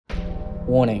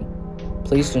Warning,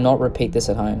 please do not repeat this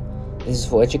at home. This is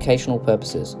for educational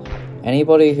purposes.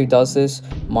 Anybody who does this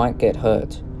might get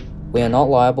hurt. We are not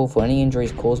liable for any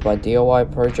injuries caused by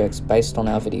DIY projects based on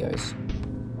our videos.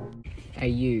 Hey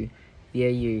you, yeah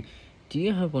you, do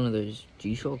you have one of those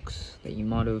G-Shocks that you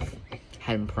might have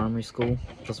had in primary school?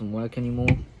 Doesn't work anymore?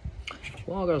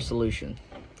 Well, I got a solution.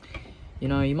 You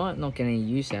know, you might not get any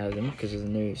use out of them because of the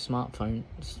new smartwatches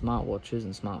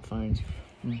and smartphones,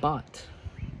 but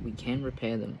we can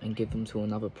repair them and give them to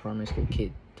another primary school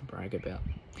kid to brag about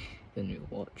the new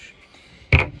watch.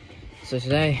 So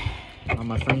today,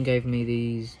 my friend gave me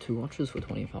these two watches for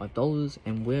 $25,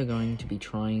 and we're going to be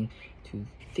trying to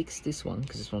fix this one,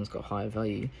 because this one's got higher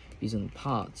value, using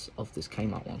parts of this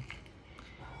Kmart one.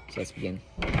 So let's begin.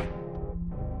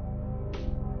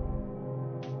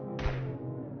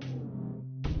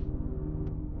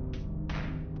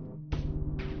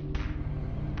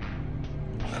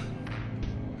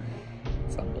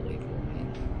 It's unbelievable,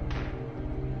 man.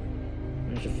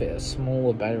 Managed to fit a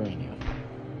smaller battery in here.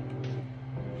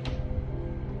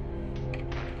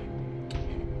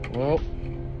 Well,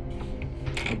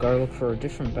 I'll go look for a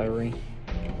different battery.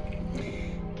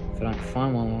 If I don't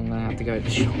find one, I'm gonna have to go to the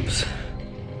shops.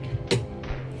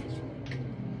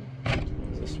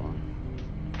 What's this one?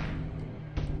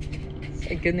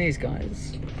 Thank good news,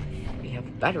 guys. We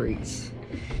have batteries.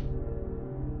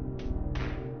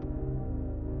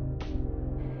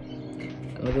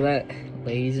 And look at that,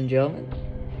 ladies and gentlemen.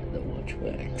 The watch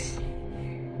works.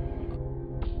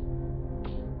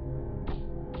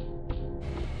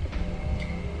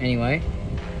 Anyway,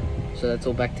 so that's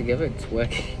all back together. It's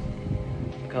working.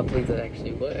 I can't believe that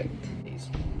actually worked.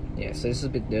 Yeah, so this is a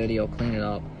bit dirty. I'll clean it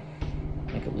up,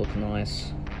 make it look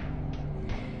nice,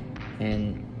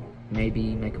 and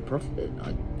maybe make a profit.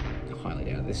 I highly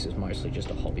doubt this is mostly just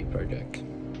a hobby project.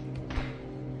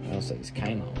 Also, this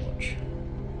Kmart watch.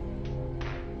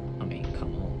 I mean,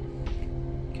 come on.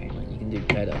 Kmart, you can do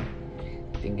better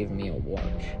than giving me a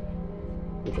watch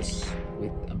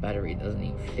with a battery that doesn't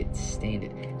even fit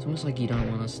standard. It's almost like you don't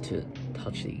want us to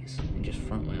touch these and just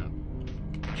throw them out.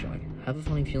 Actually, I have a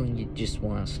funny feeling you just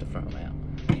want us to throw them out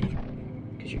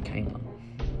because you're Kmart.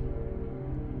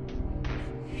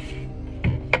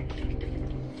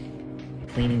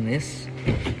 Cleaning this.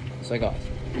 So guys,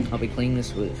 I'll be cleaning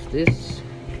this with this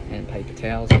and paper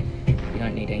towels. You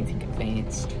don't need anything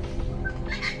advanced.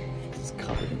 It's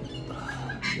covered in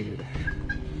food.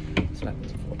 So that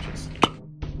happens with watches.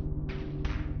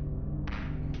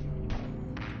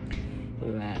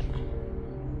 Look at that.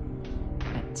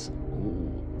 That's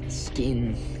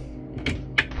skin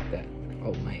that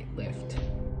old mate left.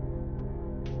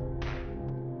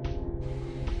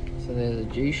 So there's a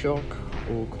G-Shock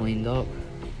all cleaned up.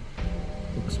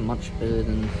 Looks much better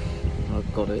than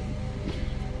I've got it.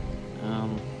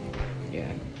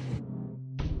 Yeah.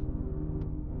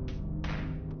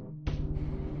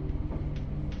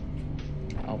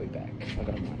 I'll be back. I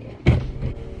got a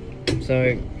mic.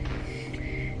 So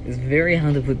it's very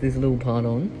hard to put this little part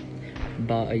on,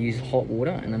 but I used hot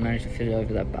water and I managed to fit it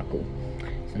over that buckle.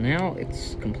 So now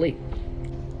it's complete.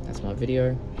 That's my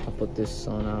video. I'll put this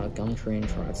on Gumtree and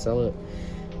try to sell it.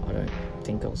 I don't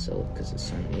think I'll sell it because there's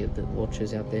so many of the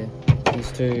watches out there.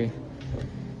 These two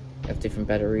have different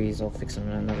batteries. I'll fix them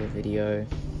in another video.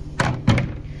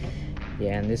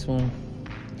 Yeah, and this one,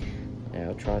 yeah,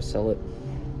 I'll try to sell it.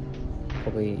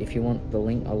 Probably, if you want the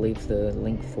link, I'll leave the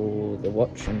link for the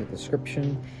watch in the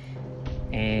description.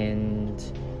 And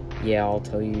yeah, I'll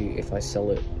tell you if I sell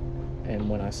it and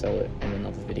when I sell it in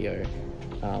another video.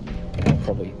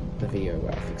 Probably the video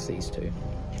where I fix these two.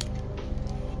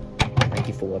 Thank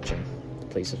you for watching.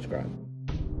 Please subscribe.